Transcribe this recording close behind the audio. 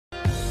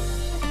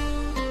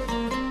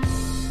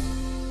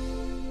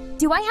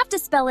Do I have to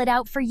spell it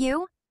out for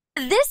you?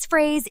 This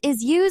phrase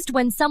is used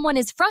when someone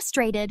is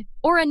frustrated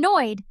or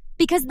annoyed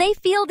because they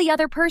feel the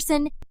other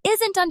person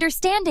isn't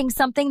understanding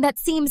something that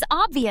seems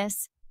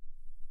obvious.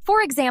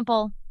 For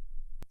example,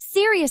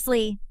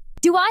 seriously,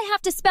 do I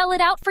have to spell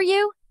it out for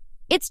you?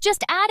 It's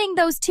just adding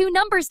those two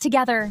numbers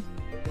together.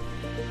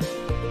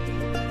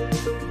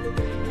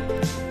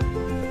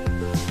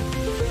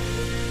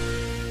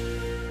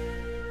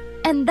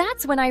 And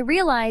that's when I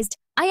realized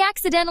I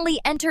accidentally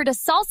entered a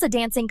salsa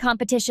dancing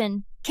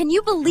competition. Can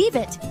you believe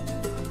it?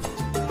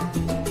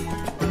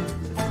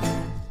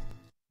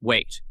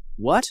 Wait,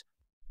 what?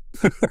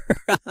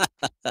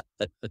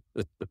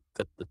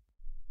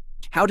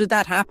 How did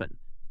that happen?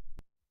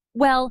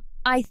 Well,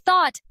 I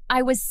thought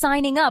I was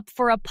signing up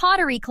for a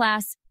pottery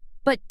class,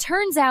 but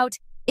turns out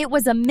it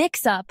was a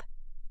mix-up.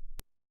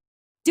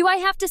 Do I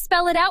have to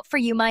spell it out for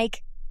you,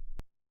 Mike?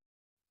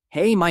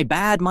 Hey, my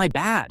bad.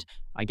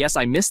 I guess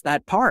I missed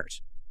that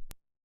part.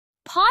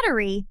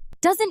 Pottery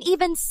doesn't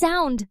even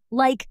sound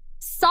like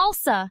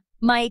salsa,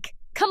 Mike.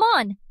 Come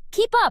on,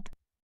 keep up.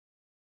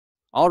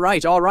 All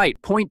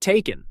right, point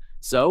taken.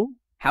 So,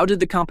 how did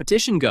the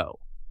competition go?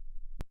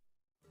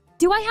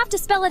 Do I have to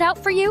spell it out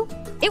for you?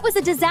 It was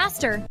a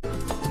disaster.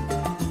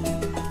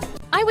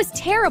 I was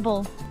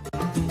terrible.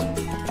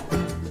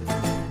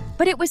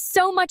 But it was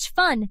so much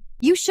fun.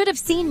 You should have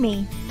seen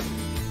me.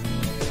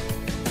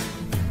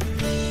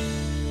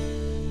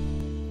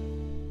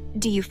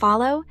 Do you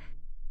follow?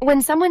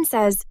 When someone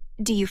says,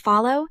 "Do you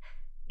follow?"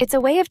 it's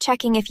a way of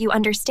checking if you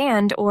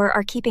understand or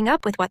are keeping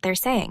up with what they're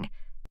saying.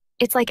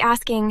 It's like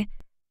asking,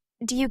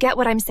 "Do you get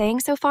what I'm saying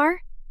so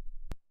far?"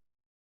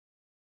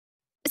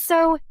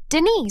 So,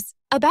 Denise,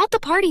 about the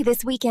party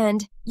this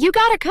weekend, you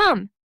gotta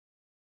come.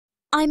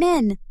 I'm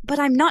in, but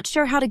I'm not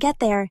sure how to get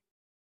there.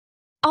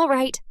 All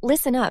right,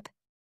 listen up.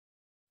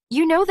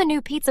 You know the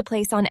new pizza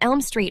place on Elm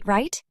Street,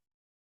 right?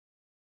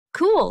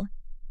 Cool.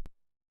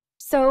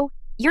 So,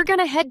 you're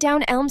gonna head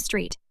down Elm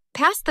Street,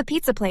 past the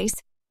pizza place,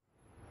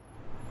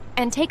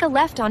 and take a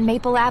left on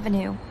Maple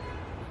Avenue.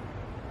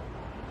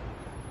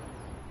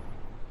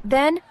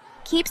 Then,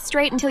 keep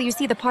straight until you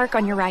see the park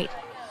on your right.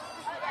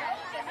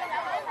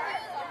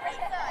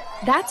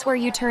 That's where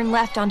you turn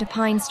left onto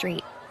Pine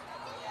Street.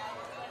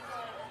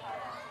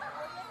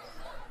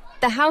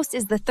 The house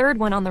is the third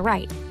one on the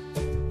right.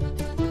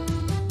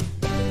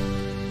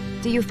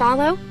 Do you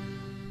follow?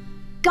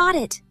 Got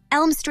it.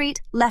 Elm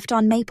Street, left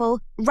on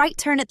Maple, right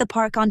turn at the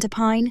park onto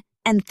Pine,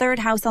 and third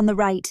house on the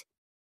right.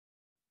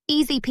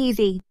 Easy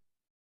peasy.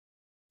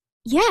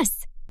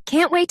 Yes,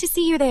 can't wait to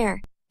see you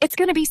there. It's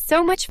gonna be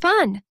so much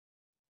fun.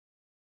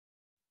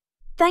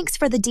 Thanks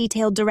for the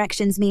detailed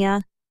directions,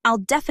 Mia. I'll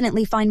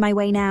definitely find my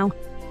way now.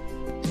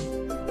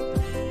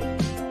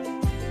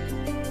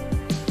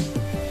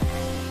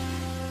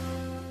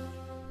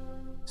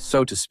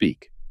 So to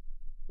speak.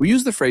 We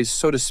use the phrase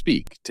so to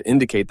speak to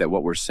indicate that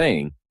what we're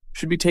saying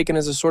should be taken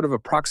as a sort of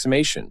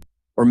approximation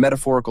or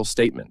metaphorical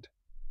statement.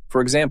 For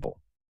example,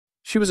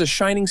 she was a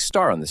shining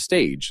star on the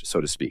stage,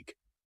 so to speak.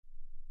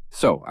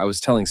 So I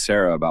was telling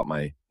Sarah about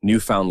my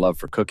newfound love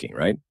for cooking,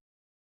 right?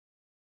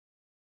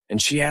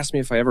 And she asked me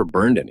if I ever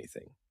burned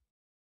anything.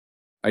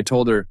 I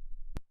told her,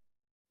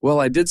 well,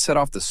 I did set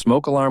off the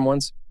smoke alarm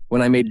once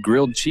when I made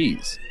grilled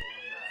cheese.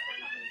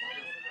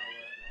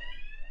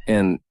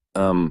 And,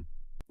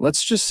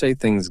 let's just say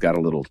things got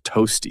a little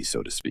toasty,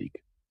 so to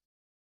speak.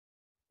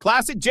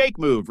 Classic Jake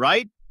move,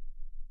 right?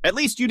 At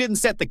least you didn't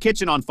set the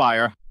kitchen on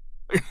fire.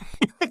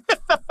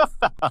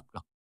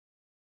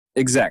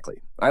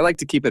 Exactly. I like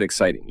to keep it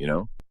exciting, you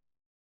know?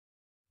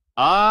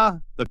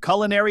 The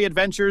culinary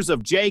adventures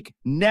of Jake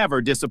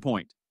never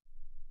disappoint.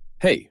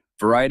 Hey,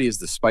 variety is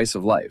the spice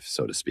of life,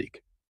 so to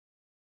speak.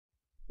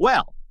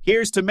 Well,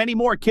 here's to many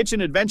more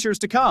kitchen adventures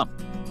to come.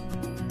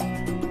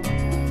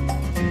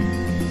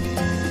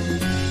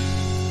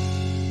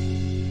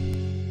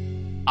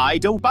 I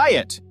don't buy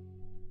it.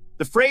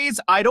 The phrase,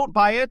 "I don't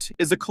buy it,"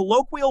 is a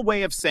colloquial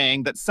way of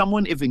saying that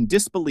someone is in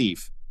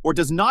disbelief or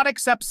does not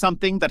accept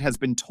something that has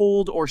been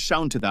told or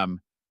shown to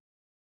them.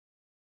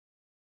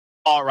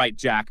 All right,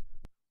 Jack.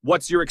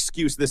 What's your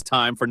excuse this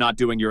time for not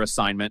doing your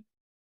assignment?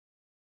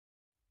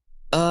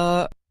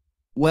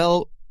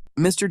 Well,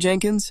 Mr.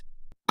 Jenkins,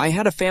 I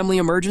had a family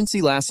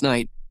emergency last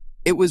night.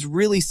 It was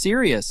really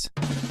serious.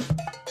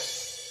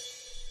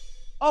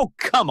 Oh,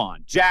 come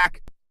on,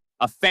 Jack.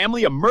 A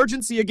family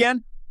emergency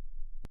again?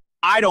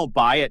 I don't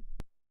buy it.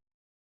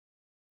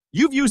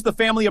 You've used the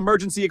family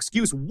emergency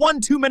excuse one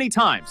too many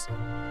times.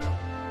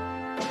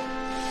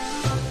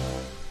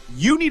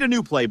 You need a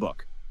new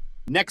playbook.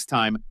 Next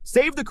time,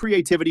 save the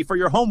creativity for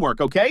your homework,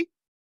 okay?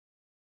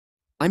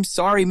 I'm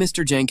sorry,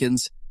 Mr.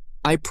 Jenkins.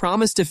 I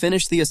promise to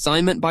finish the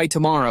assignment by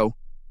tomorrow.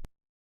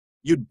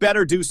 You'd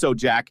better do so,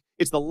 Jack.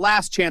 It's the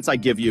last chance I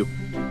give you.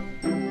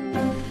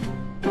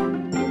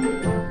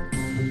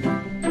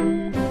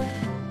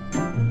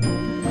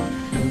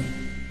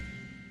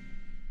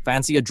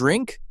 Fancy a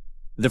drink?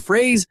 The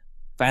phrase,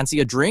 fancy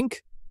a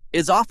drink,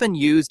 is often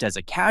used as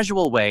a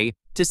casual way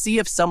to see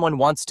if someone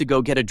wants to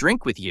go get a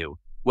drink with you,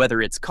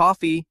 whether it's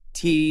coffee,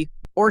 tea,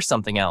 or or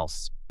something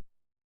else.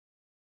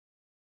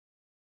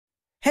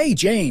 Hey,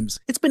 James,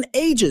 it's been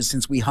ages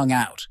since we hung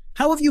out.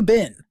 How have you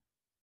been?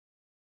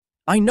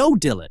 I know,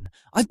 Dylan.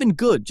 I've been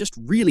good, just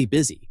really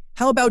busy.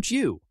 How about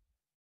you?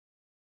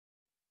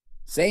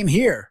 Same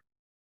here.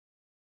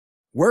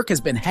 Work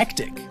has been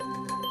hectic.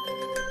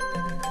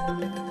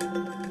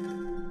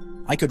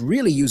 I could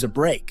really use a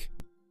break.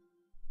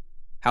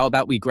 How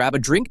about we grab a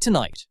drink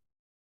tonight?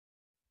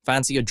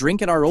 Fancy a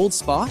drink at our old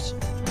spot?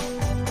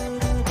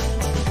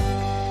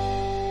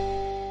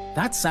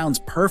 That sounds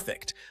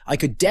perfect. I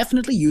could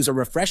definitely use a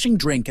refreshing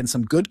drink and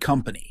some good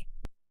company.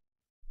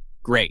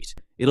 Great.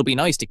 It'll be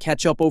nice to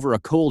catch up over a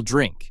cold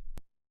drink.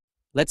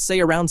 Let's say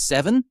around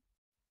 7?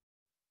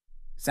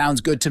 Sounds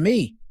good to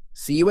me.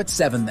 See you at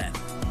 7 then.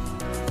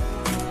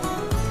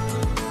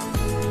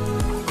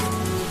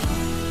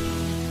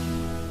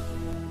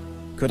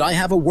 Could I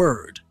have a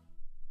word?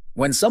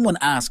 When someone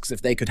asks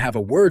if they could have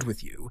a word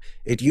with you,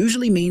 it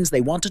usually means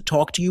they want to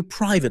talk to you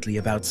privately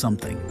about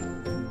something.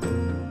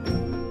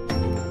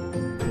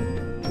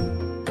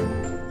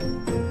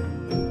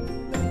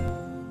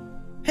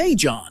 Hey,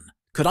 John,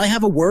 could I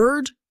have a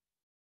word?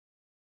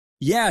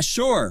 Yeah,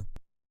 sure.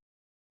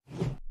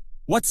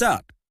 What's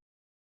up?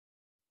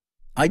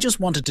 I just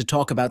wanted to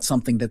talk about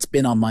something that's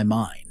been on my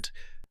mind.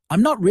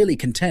 I'm not really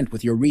content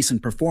with your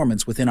recent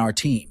performance within our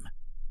team.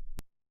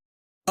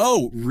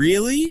 Oh,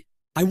 really?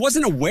 I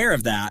wasn't aware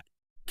of that.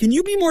 Can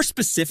you be more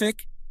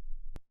specific?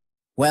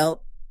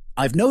 Well,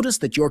 I've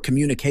noticed that your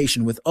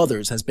communication with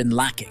others has been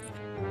lacking.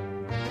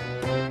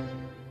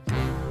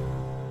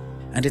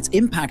 And it's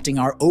impacting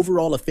our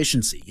overall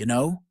efficiency, you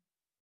know?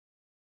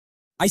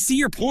 I see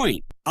your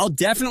point. I'll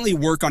definitely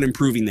work on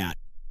improving that.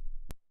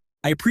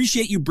 I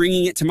appreciate you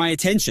bringing it to my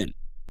attention.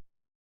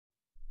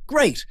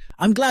 Great.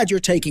 I'm glad you're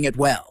taking it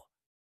well.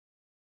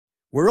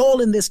 We're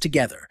all in this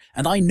together,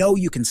 and I know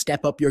you can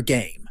step up your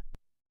game.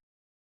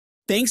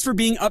 Thanks for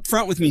being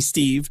upfront with me,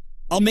 Steve.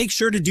 I'll make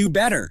sure to do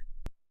better.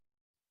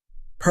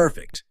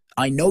 Perfect.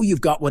 I know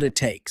you've got what it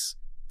takes.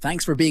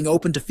 Thanks for being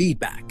open to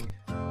feedback.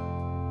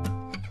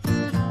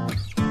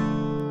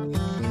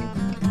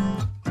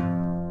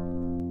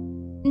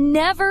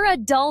 Never a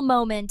dull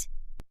moment.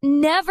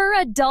 Never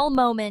a dull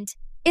moment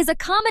is a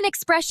common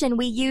expression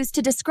we use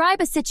to describe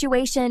a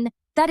situation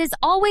that is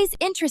always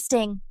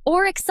interesting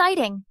or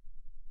exciting.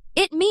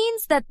 It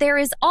means that there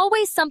is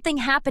always something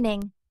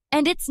happening,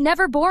 and it's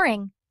never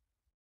boring.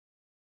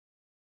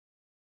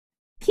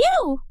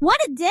 Phew,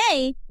 what a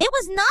day! It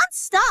was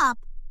non-stop!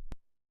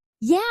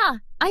 Yeah,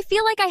 I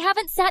feel like I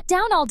haven't sat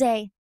down all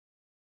day.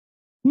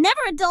 Never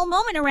a dull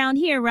moment around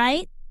here,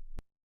 right?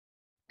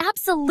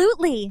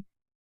 Absolutely!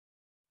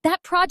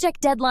 That project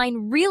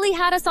deadline really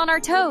had us on our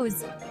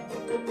toes.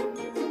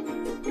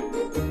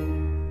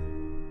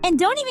 And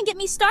don't even get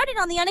me started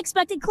on the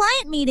unexpected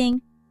client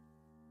meeting.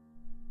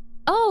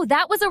 Oh,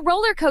 that was a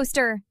roller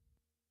coaster.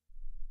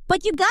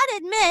 But you gotta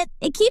admit,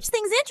 it keeps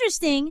things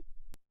interesting.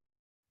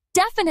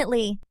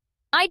 Definitely.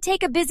 I'd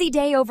take a busy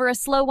day over a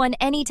slow one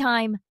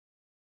anytime.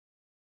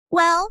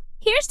 Well,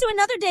 here's to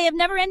another day of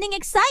never-ending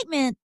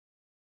excitement.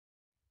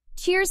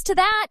 Cheers to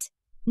that.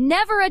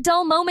 Never a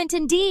dull moment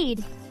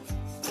indeed.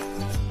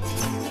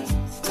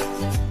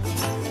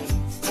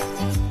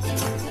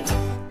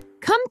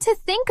 Come to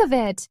think of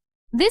it,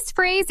 this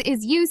phrase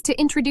is used to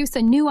introduce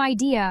a new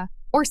idea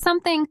or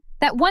something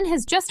that one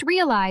has just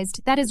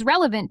realized that is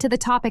relevant to the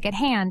topic at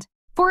hand.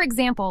 For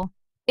example,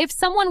 if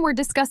someone were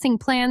discussing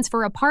plans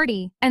for a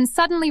party and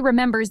suddenly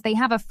remembers they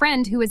have a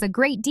friend who is a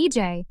great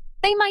DJ,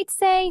 they might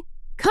say,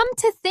 "Come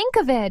to think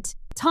of it,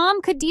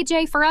 Tom could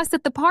DJ for us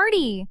at the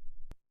party."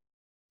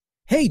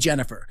 Hey,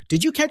 Jennifer,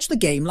 did you catch the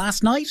game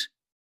last night?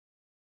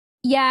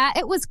 Yeah,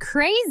 it was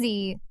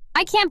crazy.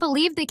 I can't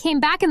believe they came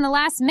back in the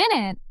last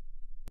minute.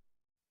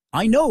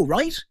 I know,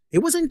 right? It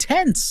was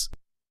intense.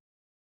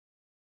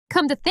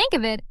 Come to think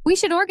of it, we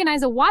should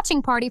organize a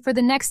watching party for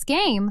the next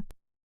game.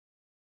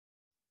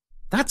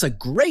 That's a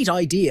great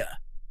idea.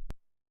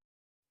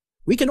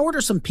 We can order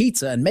some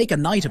pizza and make a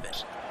night of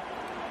it.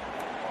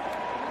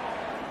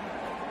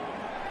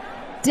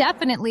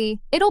 Definitely.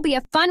 It'll be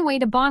a fun way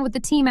to bond with the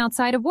team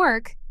outside of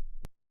work.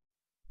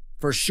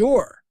 For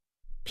sure.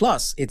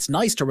 Plus, it's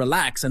nice to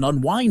relax and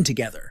unwind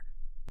together.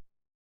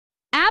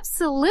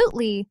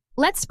 Absolutely.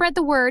 Let's spread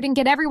the word and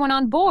get everyone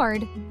on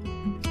board.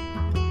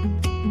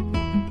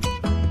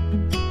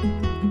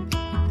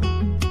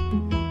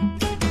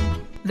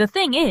 The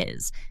thing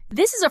is,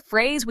 this is a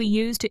phrase we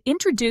use to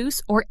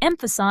introduce or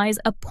emphasize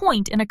a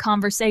point in a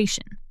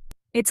conversation.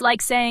 It's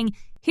like saying,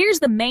 here's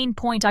the main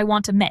point I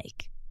want to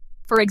make.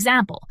 For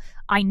example,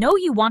 I know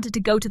you wanted to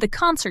go to the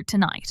concert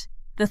tonight.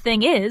 The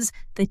thing is,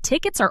 the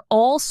tickets are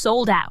all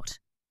sold out.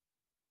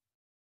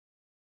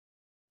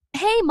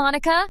 Hey,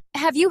 Monica,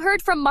 have you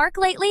heard from Mark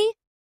lately?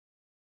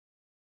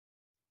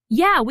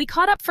 Yeah, we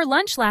caught up for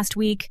lunch last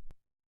week.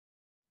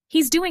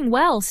 He's doing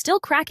well, still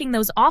cracking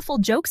those awful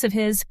jokes of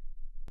his.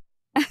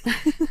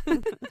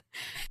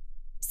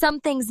 Some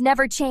things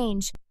never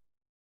change.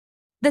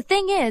 The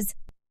thing is,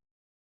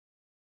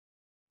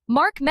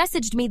 Mark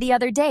messaged me the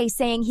other day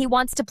saying he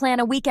wants to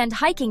plan a weekend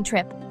hiking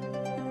trip.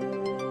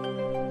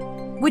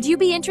 Would you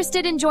be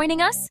interested in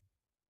joining us?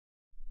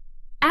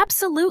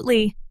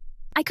 Absolutely.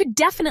 I could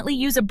definitely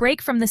use a break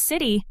from the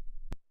city.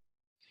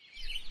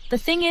 The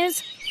thing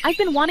is, I've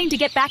been wanting to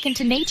get back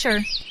into nature.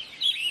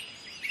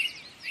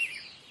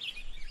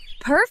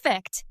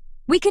 Perfect.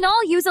 We can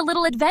all use a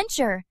little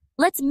adventure.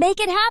 Let's make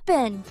it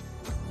happen.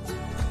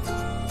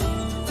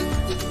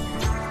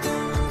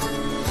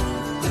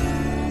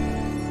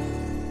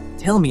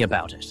 Tell me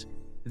about it.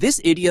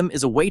 This idiom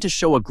is a way to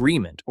show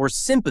agreement or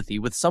sympathy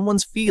with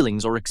someone's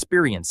feelings or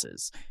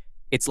experiences.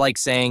 It's like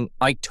saying,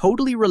 I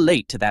totally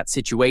relate to that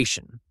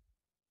situation.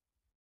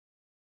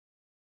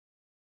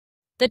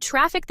 The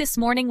traffic this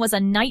morning was a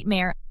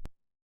nightmare.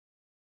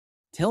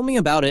 Tell me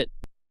about it.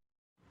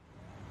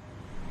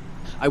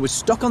 I was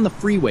stuck on the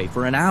freeway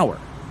for an hour.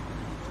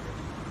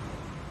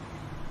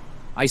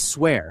 I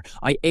swear,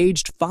 I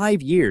aged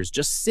 5 years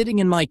just sitting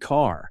in my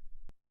car.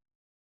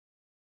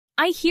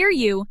 I hear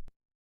you.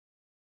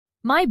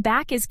 My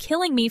back is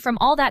killing me from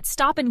all that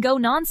stop-and-go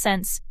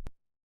nonsense.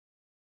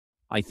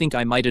 I think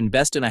I might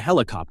invest in a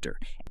helicopter,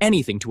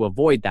 anything to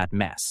avoid that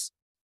mess.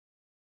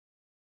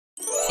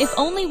 If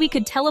only we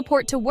could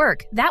teleport to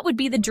work, that would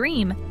be the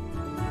dream.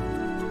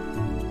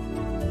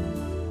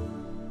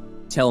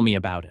 Tell me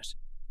about it.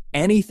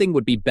 Anything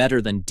would be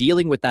better than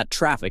dealing with that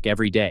traffic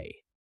every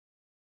day.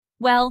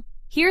 Well,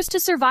 here's to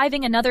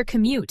surviving another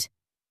commute.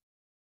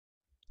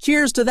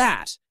 Cheers to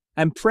that!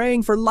 I'm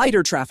praying for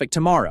lighter traffic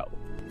tomorrow.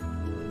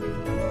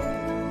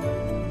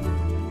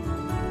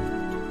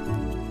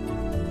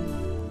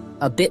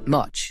 A bit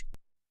much.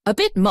 A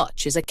bit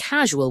much is a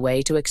casual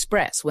way to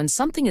express when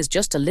something is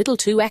just a little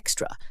too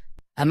extra.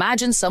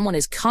 Imagine someone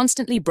is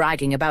constantly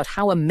bragging about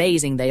how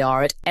amazing they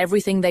are at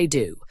everything they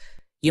do.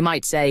 You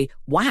might say,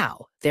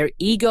 wow, their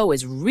ego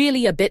is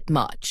really a bit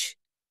much.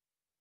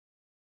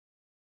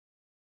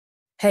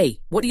 Hey,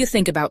 what do you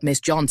think about Miss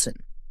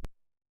Johnson?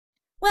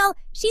 Well,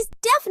 she's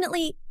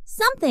definitely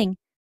something.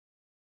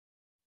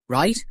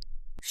 Right?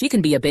 She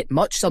can be a bit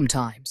much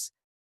sometimes.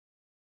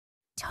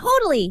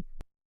 Totally.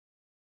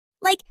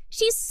 Like,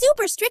 she's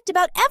super strict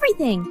about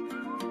everything.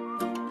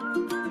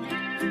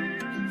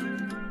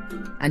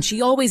 And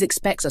she always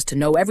expects us to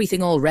know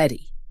everything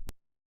already.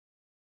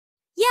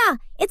 Yeah,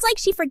 it's like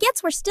she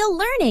forgets we're still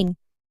learning.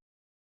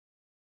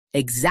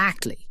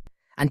 Exactly.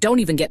 And don't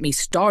even get me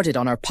started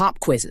on our pop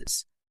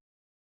quizzes.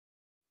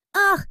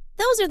 Ugh,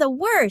 those are the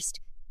worst.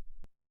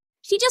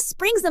 She just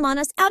springs them on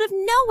us out of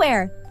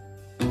nowhere.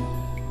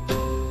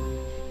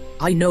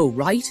 I know,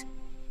 right?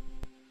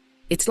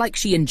 It's like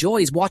she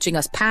enjoys watching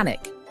us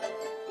panic.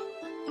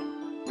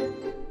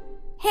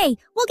 Hey,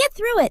 we'll get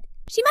through it.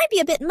 She might be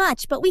a bit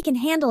much, but we can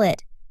handle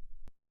it.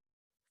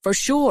 For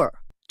sure.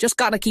 Just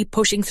gotta keep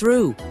pushing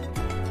through.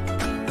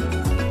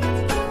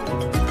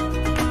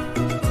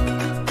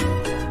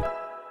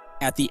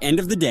 At the end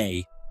of the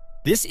day,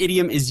 this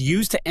idiom is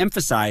used to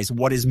emphasize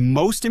what is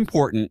most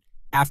important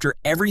after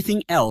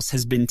everything else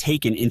has been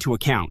taken into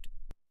account.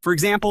 For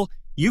example,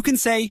 you can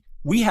say,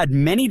 we had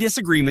many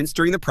disagreements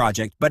during the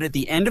project, but at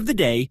the end of the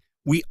day,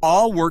 we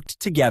all worked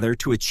together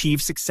to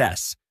achieve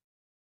success.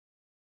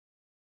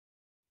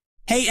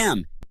 Hey,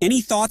 Em, any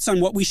thoughts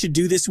on what we should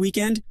do this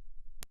weekend?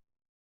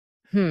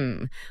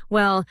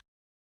 Well,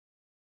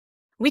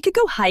 we could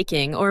go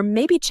hiking or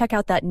maybe check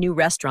out that new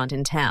restaurant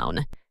in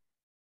town.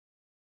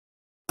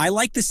 I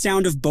like the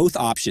sound of both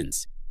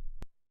options.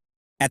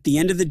 At the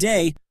end of the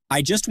day,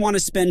 I just want to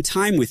spend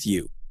time with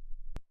you.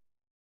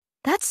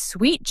 That's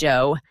sweet,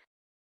 Joe.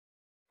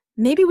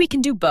 Maybe we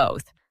can do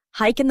both.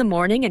 Hike in the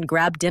morning and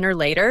grab dinner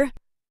later?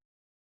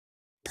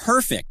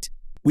 Perfect.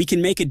 We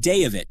can make a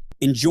day of it,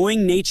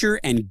 enjoying nature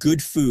and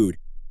good food.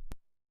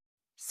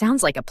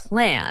 Sounds like a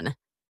plan.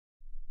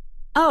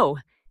 Oh,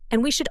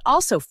 and we should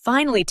also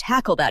finally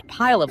tackle that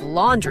pile of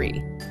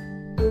laundry.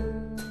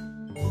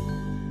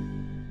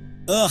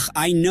 Ugh,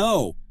 I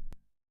know.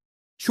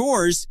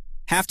 Chores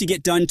have to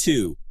get done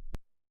too.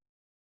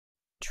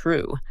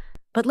 True,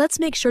 but let's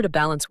make sure to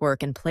balance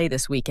work and play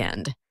this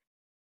weekend.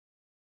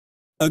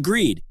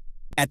 Agreed.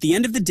 At the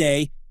end of the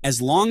day,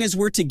 as long as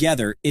we're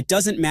together, it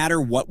doesn't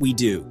matter what we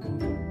do.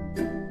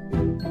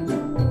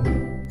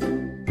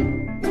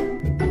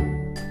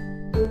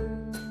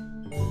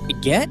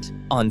 Get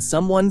on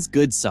someone's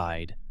good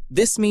side.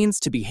 This means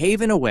to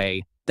behave in a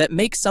way that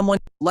makes someone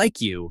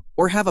like you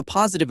or have a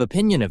positive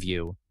opinion of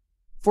you.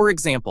 For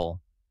example,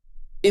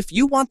 if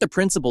you want the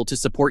principal to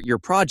support your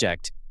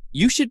project,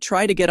 you should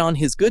try to get on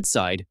his good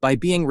side by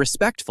being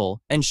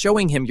respectful and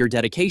showing him your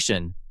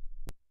dedication.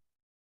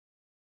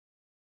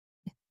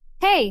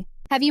 Hey,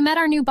 have you met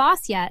our new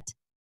boss yet?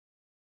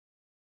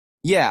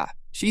 Yeah,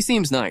 she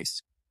seems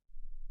nice.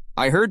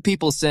 I heard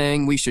people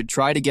saying we should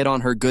try to get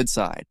on her good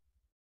side.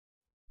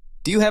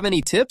 Do you have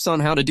any tips on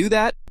how to do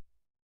that?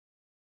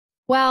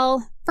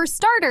 Well, for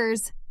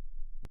starters,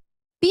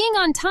 being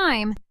on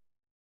time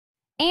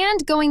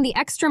and going the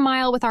extra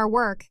mile with our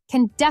work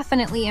can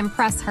definitely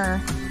impress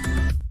her.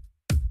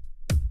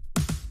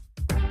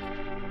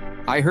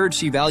 I heard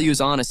she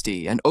values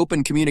honesty and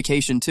open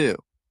communication too.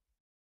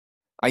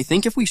 I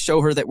think if we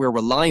show her that we're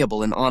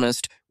reliable and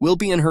honest, we'll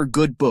be in her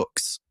good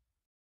books.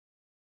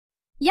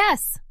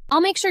 Yes,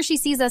 I'll make sure she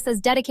sees us as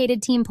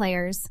dedicated team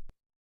players.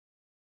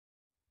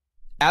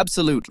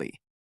 Absolutely.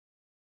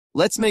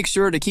 Let's make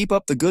sure to keep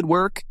up the good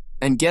work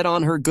and get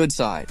on her good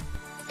side.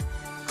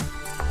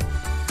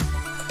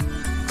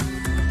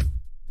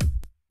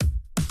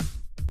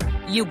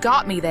 You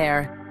got me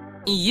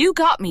there. You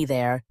got me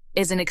there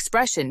is an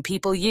expression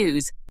people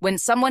use when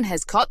someone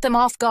has caught them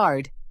off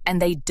guard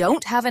and they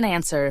don't have an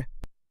answer.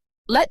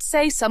 Let's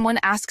say someone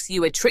asks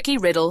you a tricky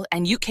riddle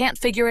and you can't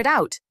figure it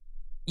out.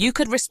 You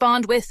could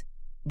respond with,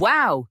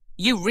 "Wow,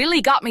 you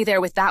really got me there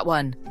with that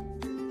one."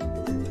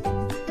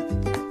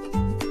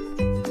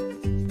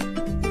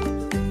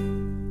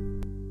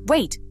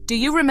 Wait, do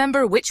you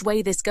remember which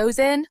way this goes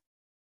in?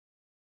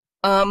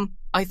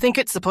 I think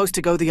it's supposed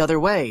to go the other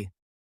way.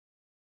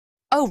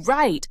 Oh,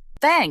 right.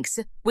 Thanks.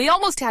 We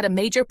almost had a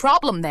major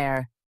problem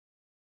there.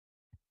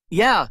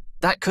 Yeah,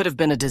 that could have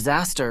been a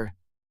disaster.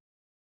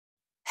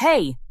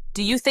 Hey,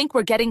 do you think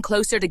we're getting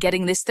closer to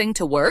getting this thing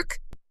to work?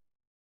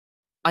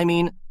 I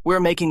mean, we're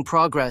making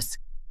progress.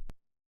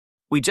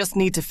 We just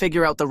need to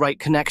figure out the right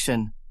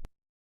connection.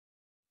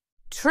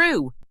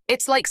 True.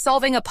 It's like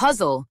solving a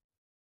puzzle.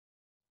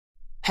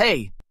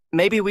 Hey,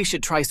 maybe we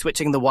should try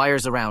switching the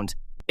wires around.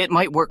 It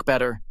might work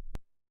better.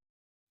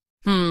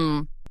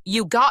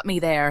 You got me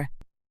there.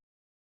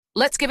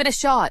 Let's give it a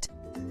shot.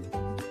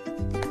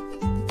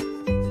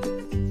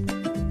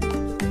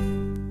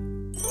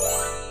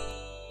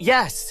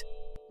 Yes,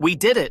 we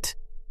did it.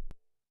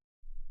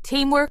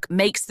 Teamwork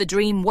makes the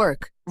dream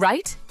work,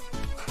 right?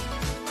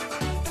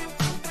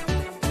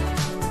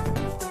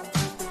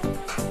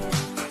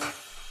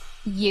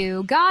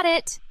 You got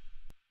it.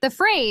 The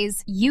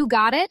phrase, "you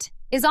got it,"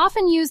 is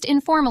often used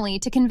informally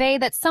to convey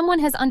that someone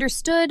has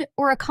understood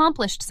or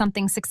accomplished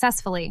something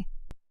successfully.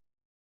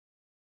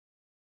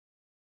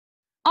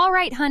 All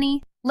right,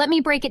 honey, let me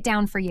break it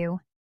down for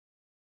you.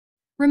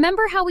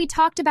 Remember how we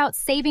talked about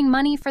saving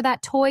money for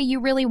that toy you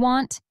really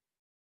want?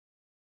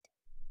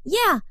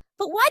 Yeah,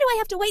 but why do I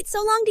have to wait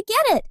so long to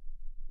get it?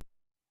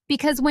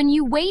 Because when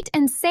you wait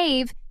and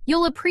save,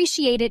 you'll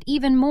appreciate it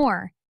even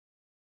more.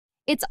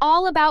 It's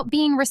all about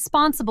being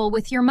responsible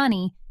with your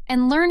money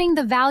and learning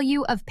the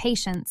value of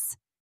patience.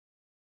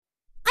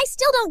 I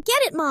still don't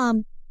get it,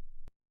 Mom.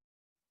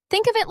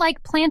 Think of it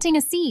like planting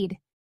a seed.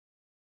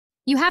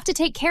 You have to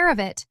take care of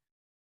it,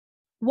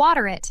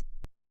 water it,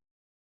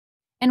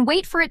 and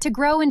wait for it to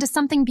grow into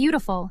something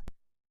beautiful.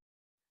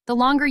 The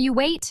longer you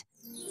wait,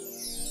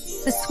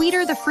 the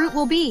sweeter the fruit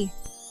will be.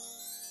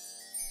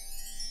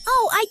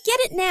 Oh, I get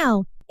it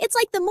now. It's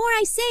like the more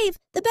I save,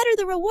 the better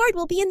the reward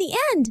will be in the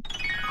end.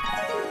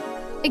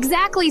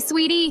 Exactly,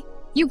 sweetie.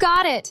 You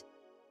got it.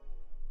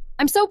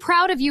 I'm so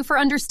proud of you for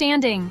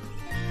understanding.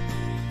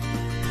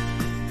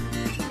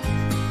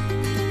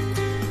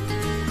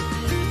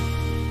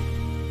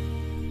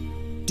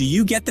 Do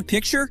you get the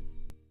picture?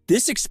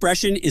 This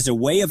expression is a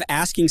way of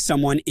asking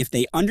someone if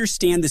they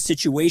understand the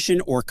situation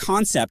or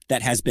concept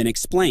that has been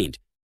explained.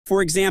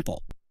 For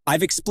example,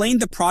 I've explained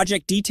the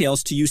project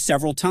details to you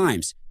several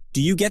times.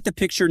 Do you get the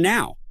picture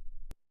now?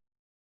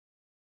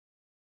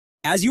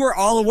 As you are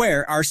all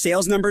aware, our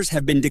sales numbers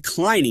have been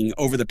declining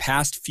over the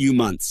past few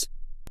months.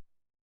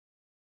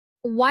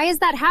 Why is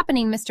that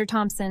happening, Mr.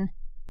 Thompson?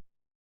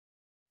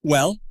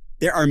 Well,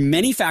 there are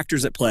many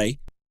factors at play,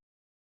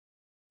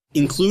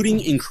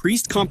 including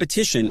increased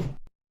competition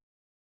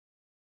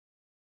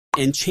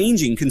and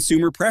changing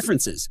consumer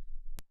preferences.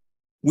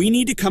 We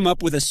need to come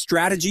up with a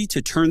strategy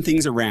to turn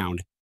things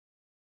around.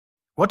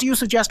 What do you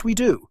suggest we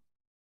do?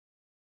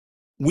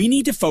 We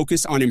need to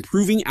focus on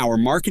improving our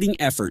marketing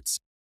efforts,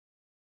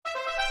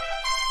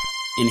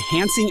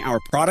 enhancing our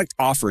product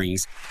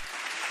offerings,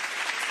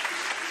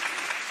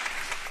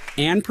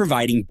 and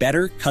providing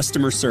better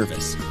customer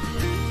service.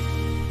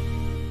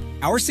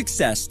 Our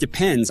success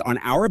depends on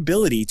our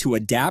ability to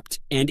adapt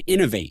and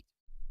innovate.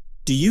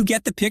 Do you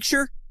get the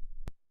picture?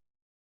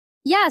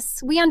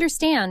 Yes, we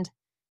understand.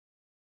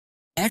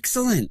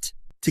 Excellent.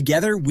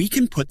 Together, we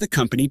can put the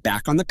company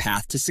back on the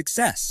path to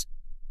success.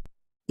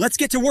 Let's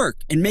get to work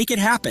and make it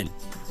happen.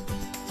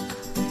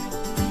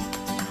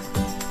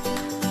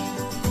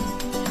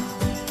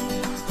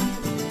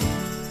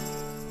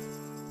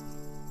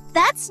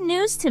 That's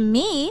news to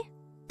me.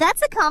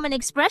 That's a common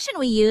expression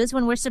we use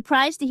when we're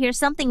surprised to hear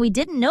something we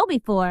didn't know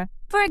before.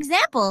 For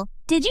example,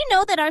 did you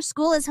know that our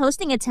school is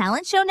hosting a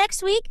talent show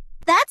next week?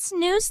 That's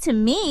news to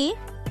me.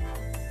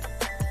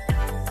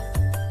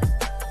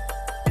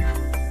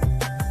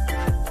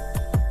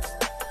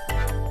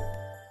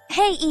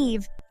 Hey,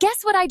 Eve,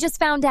 guess what I just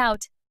found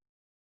out?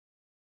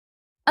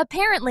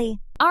 Apparently,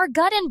 our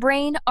gut and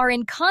brain are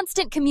in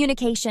constant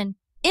communication,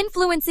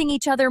 influencing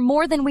each other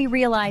more than we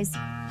realize.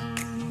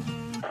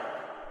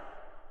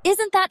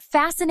 Isn't that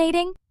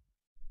fascinating?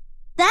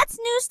 That's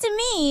news to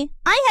me.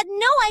 I had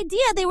no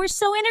idea they were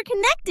so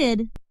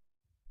interconnected.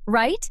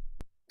 Right?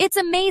 It's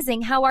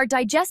amazing how our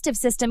digestive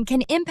system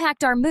can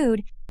impact our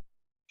mood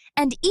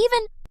and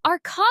even our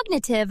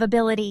cognitive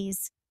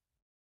abilities.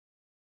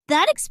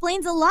 That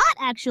explains a lot,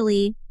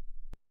 actually.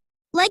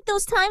 Like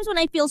those times when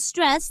I feel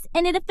stressed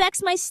and it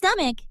affects my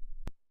stomach.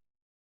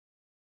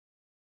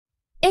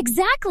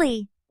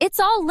 Exactly! It's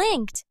all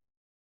linked.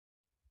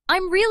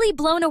 I'm really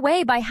blown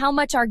away by how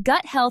much our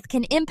gut health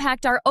can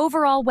impact our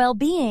overall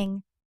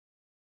well-being.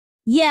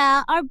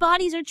 Yeah, our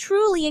bodies are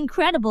truly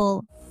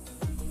incredible.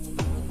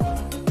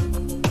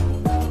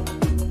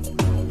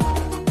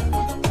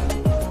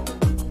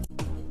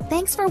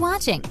 Thanks for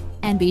watching,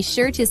 and be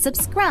sure to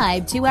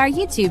subscribe to our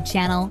YouTube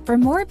channel for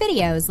more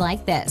videos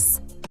like this.